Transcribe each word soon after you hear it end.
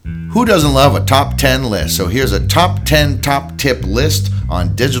Who doesn't love a top 10 list? So here's a top 10 top tip list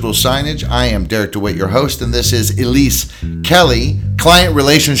on digital signage. I am Derek DeWitt, your host, and this is Elise Kelly, Client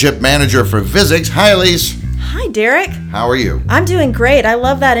Relationship Manager for Vuzix. Hi, Elise. Hi, Derek. How are you? I'm doing great. I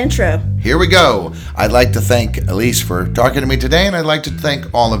love that intro. Here we go. I'd like to thank Elise for talking to me today, and I'd like to thank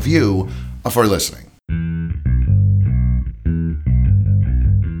all of you for listening.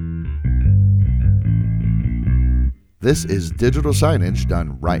 This is digital signage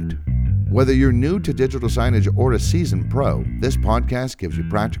done right. Whether you're new to digital signage or a seasoned pro, this podcast gives you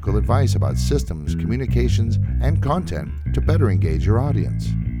practical advice about systems, communications, and content to better engage your audience.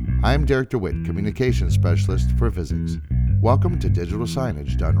 I'm Derek DeWitt, Communications Specialist for Vuzix. Welcome to Digital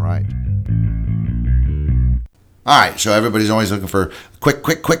Signage Done Right. All right, so everybody's always looking for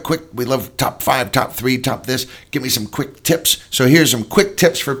quick. We love top 5, top 3, top this. Give me some quick tips. So here's some quick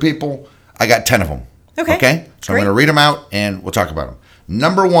tips for people. I got 10 of them. Okay? So Great. I'm going to read them out and we'll talk about them.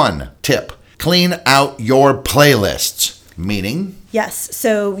 Number 1 tip, clean out your playlists. Meaning? Yes,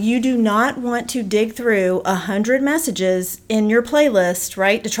 so you do not want to dig through 100 messages in your playlist,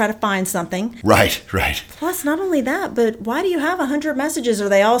 right, to try to find something. Right. Plus, not only that, but why do you have 100 messages? Are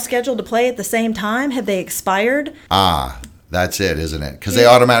they all scheduled to play at the same time? Have they expired? That's it, isn't it? Because they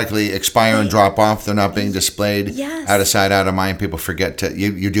automatically expire and drop off. They're not being displayed. Yes. Out of sight, out of mind. People forget to,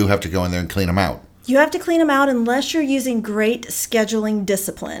 you do have to go in there and clean them out. You have to clean them out unless you're using great scheduling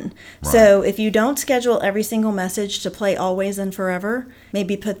discipline. Right. So if you don't schedule every single message to play always and forever,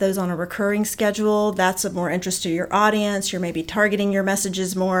 maybe put those on a recurring schedule. That's of more interest to your audience. You're maybe targeting your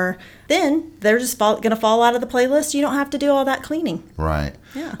messages more. Then they're just going to fall out of the playlist. You don't have to do all that cleaning. Right.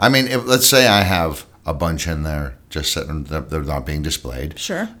 Yeah. I mean, let's say I have a bunch in there just sitting, they're not being displayed.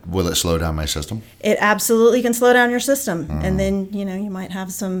 Sure. Will it slow down my system? It absolutely can slow down your system. And then, you might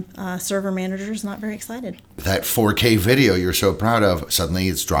have some server managers not very excited. That 4K video you're so proud of, suddenly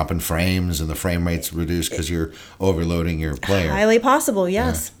it's dropping frames and the frame rate's reduced because you're overloading your player. Highly possible,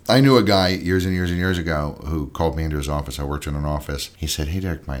 yes. Yeah. I knew a guy years and years ago who called me into his office. I worked in an office. He said, "Hey,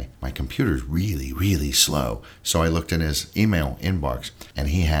 Derek, my computer's really slow." So I looked in his email inbox and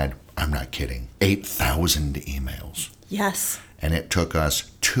he had, I'm not kidding, 8,000 emails. Yes. And it took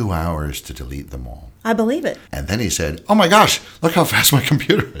us 2 hours to delete them all. I believe it. And then he said, "Oh my gosh, look how fast my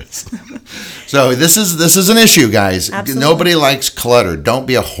computer is." So this is an issue, guys. Absolutely. Nobody likes clutter. Don't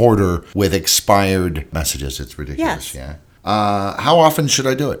be a hoarder with expired messages. It's ridiculous. Yes. Yeah. How often should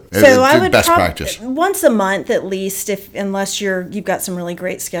I do it? So I would best practice. Once a month at least, unless you've got some really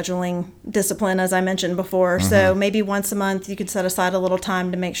great scheduling discipline, as I mentioned before. Mm-hmm. So maybe once a month you could set aside a little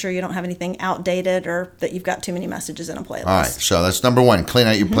time to make sure you don't have anything outdated or that you've got too many messages in a playlist. All right, so that's number 1. Clean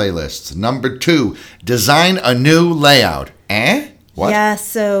out your playlists. Number 2, design a new layout. What? Yeah.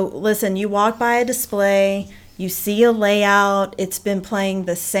 So listen, you walk by a display. You see a layout, it's been playing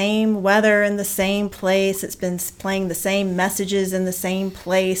the same weather in the same place, it's been playing the same messages in the same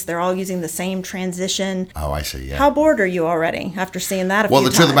place, they're all using the same transition. Oh, I see, yeah. How bored are you already after seeing that a few times?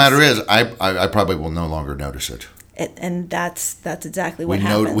 Well, the truth of the matter is, I probably will no longer notice it. And that's exactly what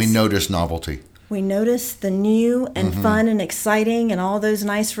happens. We notice novelty. We notice the new and fun and exciting and all those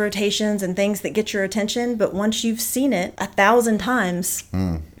nice rotations and things that get your attention. But once you've seen it 1,000 times,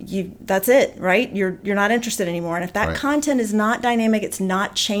 that's it, right? You're not interested anymore. And if that content is not dynamic, it's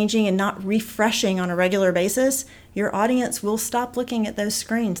not changing and not refreshing on a regular basis, your audience will stop looking at those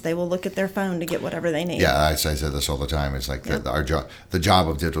screens. They will look at their phone to get whatever they need. Yeah, I say this all the time. It's like the job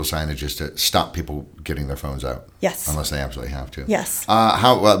of digital signage is to stop people getting their phones out. Yes. Unless they absolutely have to. Yes.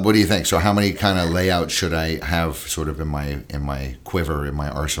 What do you think? So how many kind of layouts should I have sort of in my quiver, in my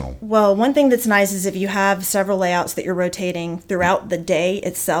arsenal? Well, one thing that's nice is if you have several layouts that you're rotating throughout the day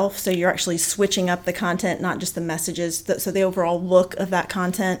itself, so you're actually switching up the content, not just the messages, so the overall look of that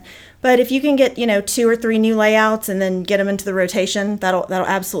content. But if you can get, 2 or 3 new layouts and then get them into the rotation, that'll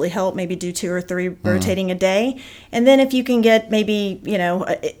absolutely help. Maybe do 2 or 3 rotating a day. And then if you can get maybe,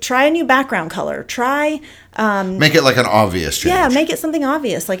 try a new background color. Try... make it like an obvious change. Yeah, make it something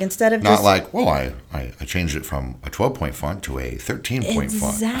obvious. Like instead of not like, well, I changed it from a 12-point font to a 13-point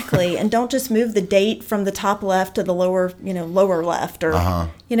font. Exactly. And don't just move the date from the top left to the lower left or,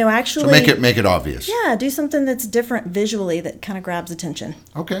 actually. So make it obvious. Yeah, do something that's different visually that kind of grabs attention.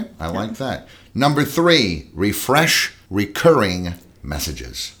 Okay, I like that. Number 3, refresh recurring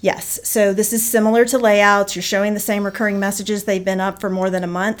messages. Yes. So this is similar to layouts. You're showing the same recurring messages. They've been up for more than a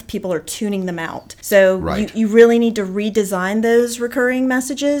month. People are tuning them out. So Right. you really need to redesign those recurring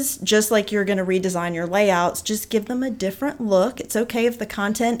messages, just like you're going to redesign your layouts. Just give them a different look. It's okay if the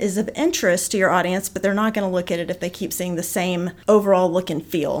content is of interest to your audience, but they're not going to look at it if they keep seeing the same overall look and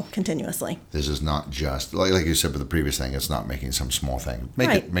feel continuously. This is not just, like you said with the previous thing, it's not making some small thing. Make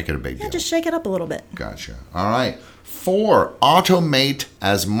Right. it a big Yeah, deal. just shake it up a little bit. Gotcha. All right. 4, automate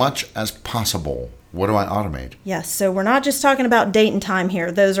as much as possible. What do I automate? Yes, so we're not just talking about date and time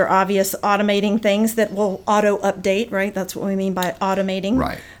here. Those are obvious automating things that will auto update, right? That's what we mean by automating.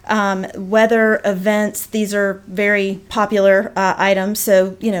 Right. Weather, events, these are very popular items.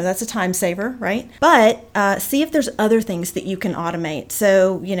 So, that's a time saver, right? But see if there's other things that you can automate.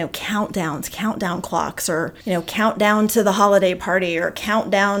 So, countdowns, countdown clocks, or, countdown to the holiday party, or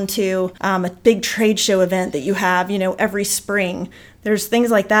countdown to a big trade show event that you have, every spring. There's things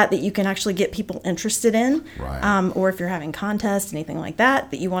like that you can actually get people interested in. Right. Or if you're having contests, anything like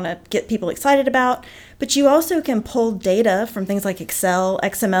that you want to get people excited about. But you also can pull data from things like Excel,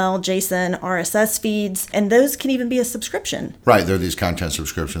 XML, JSON, RSS feeds, and those can even be a subscription. Right. There are these content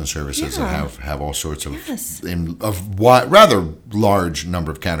subscription services Yeah. that have all sorts of, Yes. rather large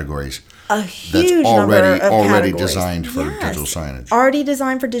number of categories. A huge That's number of already categories. designed for Yes. digital signage. Already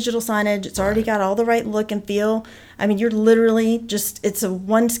designed for digital signage. It's already got all the right look and feel. I mean, you're literally it's a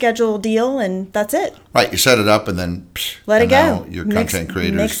one schedule deal, and that's it. Right. You set it up and then Let it go. now your Mix- content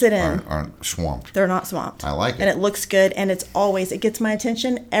creators mix it in. aren't swamped. They're not swamped. I like it. And it looks good, and it gets my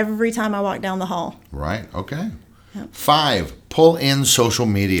attention every time I walk down the hall. Right. Okay. 5, pull in social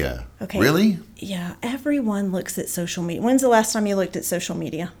media. Okay. Really? Yeah, everyone looks at social media. When's the last time you looked at social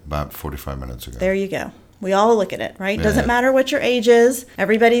media? About 45 minutes ago. There you go. We all look at it, right? Yeah. Doesn't matter what your age is.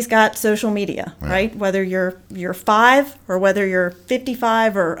 Everybody's got social media, right? Whether you're 5 or whether you're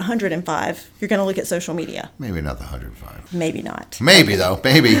 55 or 105, you're going to look at social media. Maybe not the 105. Maybe not. Maybe though.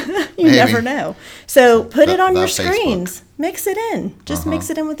 Maybe. You never know. So put it on the your Facebook. screens. Mix it in. Just mix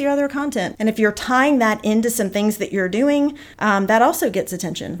it in with your other content. And if you're tying that into some things that you're doing, that also gets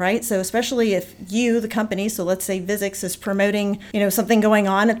attention, right? So especially if you, the company, so let's say Vizix is promoting, something going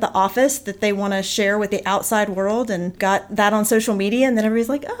on at the office that they want to share with the outside world and got that on social media, and then everybody's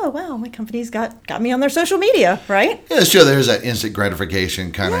like, oh wow, my company's got me on their social media, right? Yeah, sure. There's that instant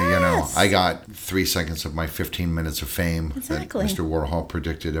gratification kind of, Yes. I got 3 seconds of my 15 minutes of fame Exactly. that Mr. Warhol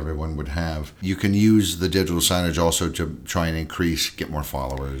predicted everyone would have. You can use the digital signage also to try and get more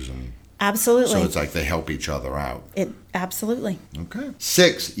followers. And Absolutely. so it's like they help each other out. Absolutely. Okay.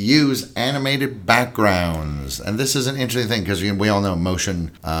 6, use animated backgrounds. And this is an interesting thing because we all know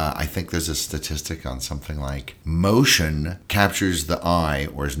motion. I think there's a statistic on something like motion captures the eye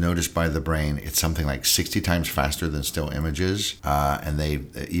or is noticed by the brain. It's something like 60 times faster than still images. And they,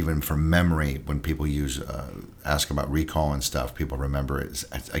 even from memory, when people ask about recall and stuff, people remember it.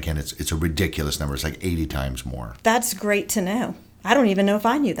 Again, it's a ridiculous number. It's like 80 times more. That's great to know. I don't even know if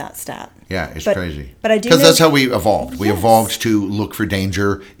I knew that stat. Yeah, it's But- crazy. but I do because know- that's how we evolved. We Yes. evolved to look for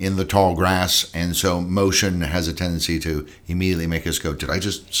danger in the tall grass, and so motion has a tendency to immediately make us go, "Did I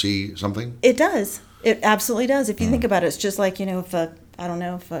just see something?" It does. It absolutely does. If you think about it, it's just like, if a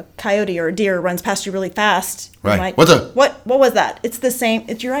coyote or a deer runs past you really fast, you Right. might- What was that? It's the same.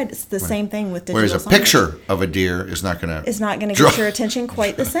 You're right. It's the same thing with digital Whereas a signage. picture of a deer is not going to. is not going to get your attention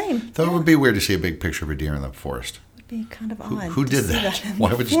quite the same. Though it would be weird to see a big picture of a deer in the forest. Be kind of odd. Who to did see that? in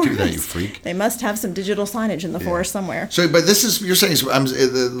Why the would you do that, you forest. freak? They must have some digital signage in the forest somewhere. So, but you're saying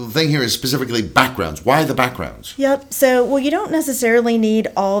the thing here is specifically backgrounds. Why the backgrounds? Yep. So, well, you don't necessarily need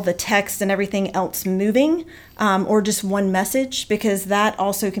all the text and everything else moving, or just one message, because that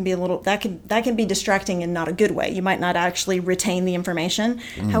also can be that can be distracting in not a good way. You might not actually retain the information.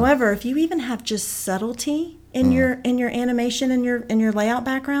 However, if you even have just subtlety in your animation and your layout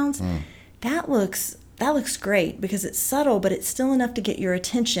backgrounds, that looks great because it's subtle, but it's still enough to get your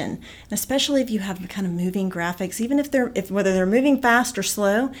attention. And especially if you have kind of moving graphics, even whether they're moving fast or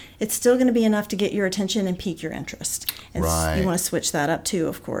slow, it's still going to be enough to get your attention and pique your interest. And Right. you want to switch that up too,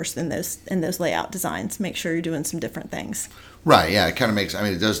 of course, in those layout designs. Make sure you're doing some different things. Right, yeah, it kind of makes,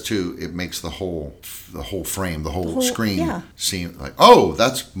 it does too, it makes the whole frame, the whole screen yeah. seem like, oh,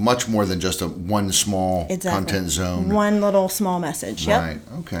 that's much more than just one small content zone. One little small message. Yep. Right,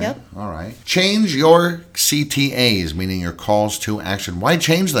 okay, Yep. all right. Change your CTAs, meaning your calls to action. Why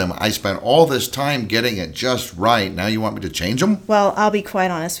change them? I spent all this time getting it just right. Now you want me to change them? Well, I'll be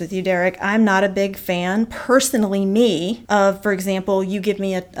quite honest with you, Derek. I'm not a big fan, personally, of, for example, you give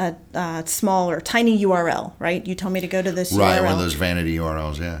me a small or tiny URL, right? You tell me to go to this URL. Right, one of those vanity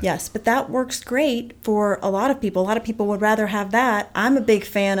URLs, yeah. Yes, but that works great for a lot of people. A lot of people would rather have that. I'm a big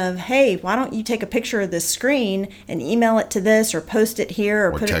fan of, hey, why don't you take a picture of this screen and email it to this or post it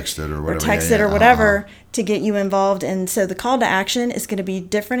here or text it or whatever. Or text it or whatever to get you involved. And so the call to action is going to be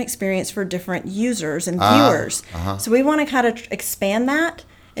different experience for different users and viewers. So we want to kind of expand that.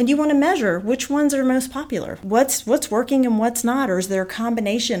 And you want to measure which ones are most popular. What's working and what's not, or is there a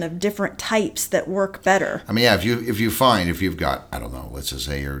combination of different types that work better? I mean, yeah, if you've got, I don't know, let's just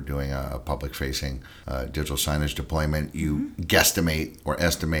say you're doing a public-facing digital signage deployment, you guesstimate or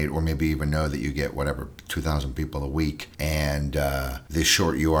estimate or maybe even know that you get, 2,000 people a week, and this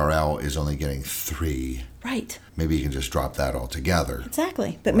short URL is only getting 3. Right. Maybe you can just drop that all together.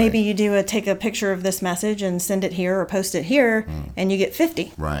 Exactly. But maybe you take a picture of this message and send it here or post it here, and you get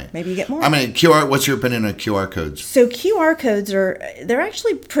 50. Right. Maybe you get more. I mean, what's your opinion on QR codes? So QR codes they're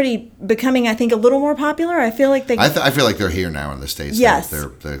actually pretty becoming, I think, a little more popular. I feel like I feel like they're here now in the States. Yes.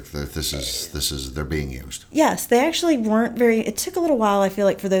 They're being used. Yes, they actually weren't it took a little while, I feel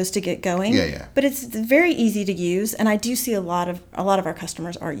like, for those to get going. Yeah. But it's very easy to use, and I do see a lot of our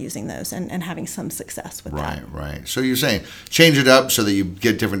customers are using those and having some success with that. Right. So you're saying change it up so that you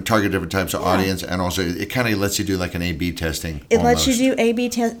get target different types of audience, and also it kind of lets you do like an A/B testing. It lets you do A/B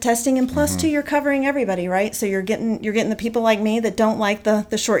testing, and plus too, you're covering everybody, right? So you're getting the people like me that don't like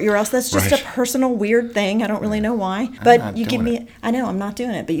the short URLs. That's just a personal weird thing. I don't really know why, but you give me. I know I'm not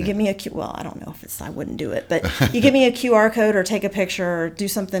doing it, but you give me I don't know if I wouldn't do it, but you give me a QR code or take a picture or do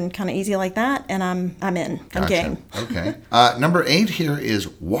something kind of easy like that, and I'm in. I'm game. Okay. Number 8 here is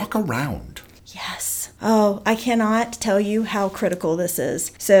walk around. Yes. Oh, I cannot tell you how critical this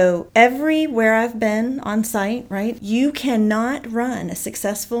is. So everywhere I've been on site, right, you cannot run a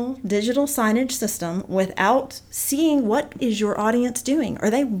successful digital signage system without seeing what is your audience doing. Are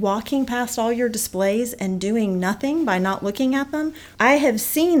they walking past all your displays and doing nothing by not looking at them? I have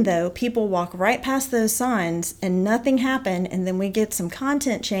seen, though, people walk right past those signs and nothing happen, and then we get some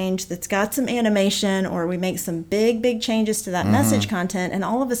content change that's got some animation, or we make some big changes to that message content, and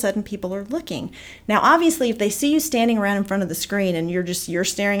all of a sudden people are looking. Now, obviously, if they see you standing around in front of the screen and you're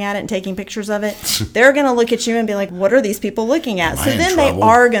staring at it and taking pictures of it, they're going to look at you and be like, what are these people looking at? So then they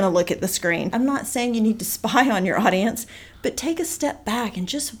are going to look at the screen. I'm not saying you need to spy on your audience, but take a step back and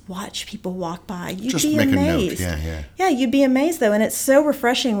just watch people walk by. You'd be amazed. Yeah, you'd be amazed, though. And it's so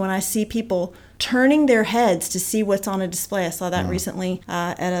refreshing when I see people turning their heads to see what's on a display. I saw that recently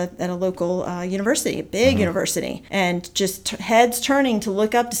at a local university, a big university, and just heads turning to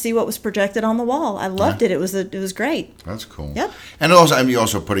look up to see what was projected on the wall. I loved it. It was great. That's cool. Yep. And also, you're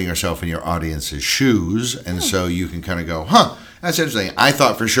also putting yourself in your audience's shoes, and so you can kind of go, that's interesting. I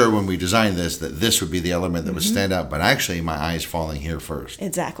thought for sure when we designed this that this would be the element that would stand out, but actually my eye's falling here first.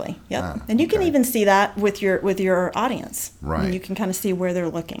 Exactly. Yep. And you can even see that with your audience. Right. And you can kind of see where they're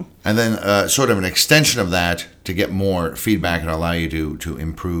looking. And then sort of an extension of that to get more feedback and allow you to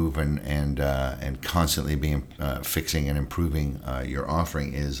improve and constantly be fixing and improving your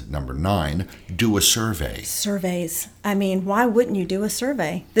offering is number 9. Do a survey. Surveys. I mean, why wouldn't you do a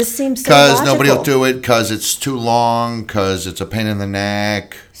survey? This seems so logical. Because nobody will do it, because it's too long, because it's a pain in the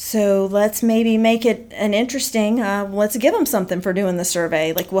neck. So let's maybe make it an interesting, let's give them something for doing the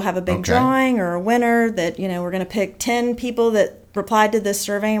survey. Like we'll have a big drawing or a winner that, we're going to pick 10 people that replied to this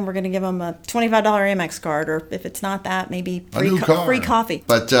survey, and we're going to give them a $25 Amex card, or if it's not that, maybe free coffee.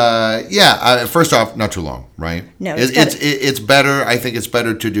 But first off, not too long, right? No, it's better. I think it's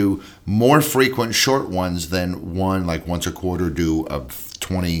better to do more frequent short ones than one, like once a quarter, do a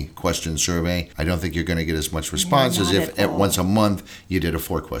 20-question survey. I don't think you're going to get as much response as if at once a month you did a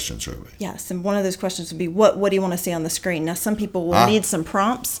 4-question survey. Yes, and one of those questions would be, what do you want to see on the screen? Now, some people will need some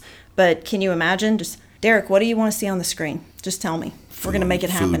prompts, but can you imagine just, Derek, what do you want to see on the screen? Just tell me. We're going to make it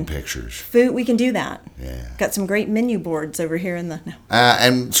happen. Food pictures. Food, we can do that. Yeah. Got some great menu boards over here in the... No.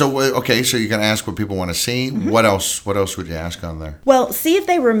 And so, so you're going to ask what people want to see. Mm-hmm. What else would you ask on there? Well, see if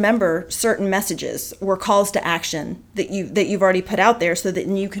they remember certain messages or calls to action that you've already put out there, so that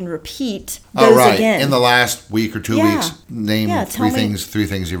you can repeat those again. In the last week or 2 weeks, name three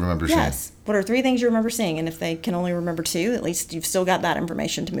things you remember seeing. Yes. What are 3 things you remember seeing? And if they can only remember 2, at least you've still got that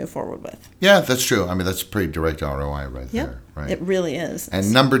information to move forward with. Yeah, that's true. I mean, that's pretty direct ROI there. Right? It really is.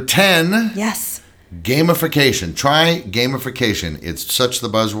 And number 10. Yes. Gamification. Try gamification. It's such the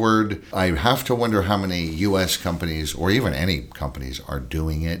buzzword. I have to wonder how many U.S. companies, or even any companies, are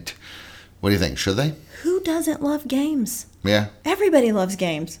doing it. What do you think? Should they? Who doesn't love games? Yeah. Everybody loves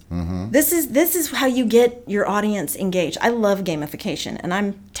games. Mm-hmm. This is how you get your audience engaged. I love gamification, and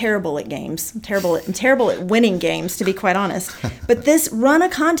I'm terrible at games. I'm terrible at winning games, to be quite honest. But run a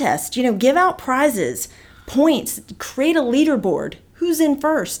contest. Give out prizes. points, create a leaderboard. Who's in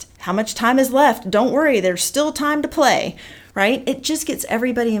first? How much time is left? Don't worry, there's still time to play, right? It just gets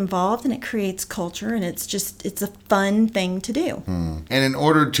everybody involved and it creates culture, and it's a fun thing to do. And in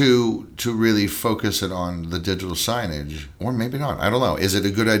order to really focus it on the digital signage, or maybe not, I don't know, is it a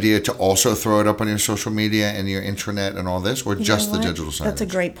good idea to also throw it up on your social media and your intranet and all this, or just the digital signage? That's a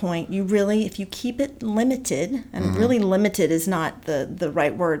great point. You really, if you keep it limited, and really limited is not the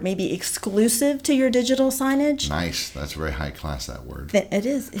right word, maybe exclusive to your digital signage. Nice. That's very high class, that word. It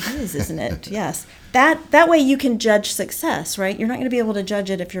is, isn't it? Yes. That way you can judge success, right? You're not going to be able to judge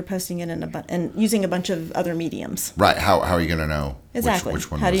it if you're posting it and using a bunch of other mediums. Right. How are you going to know exactly which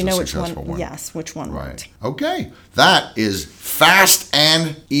one How do you was know a successful one? Yes, which one Right. worked. Okay. That is fast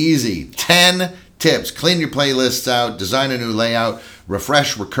and easy. 10 tips. Clean your playlists out, design a new layout,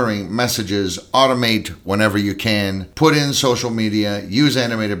 refresh recurring messages, automate whenever you can, put in social media, use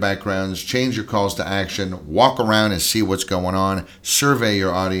animated backgrounds, change your calls to action, walk around and see what's going on, survey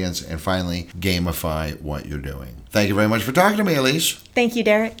your audience, and finally, gamify what you're doing. Thank you very much for talking to me, Elise. Thank you,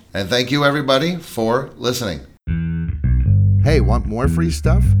 Derek. And thank you, everybody, for listening. Hey, want more free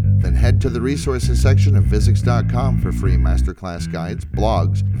stuff? Then head to the resources section of Vuzix.com for free masterclass guides,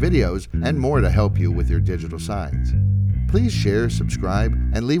 blogs, videos, and more to help you with your digital signs. Please share, subscribe,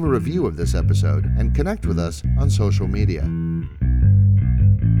 and leave a review of this episode and connect with us on social media.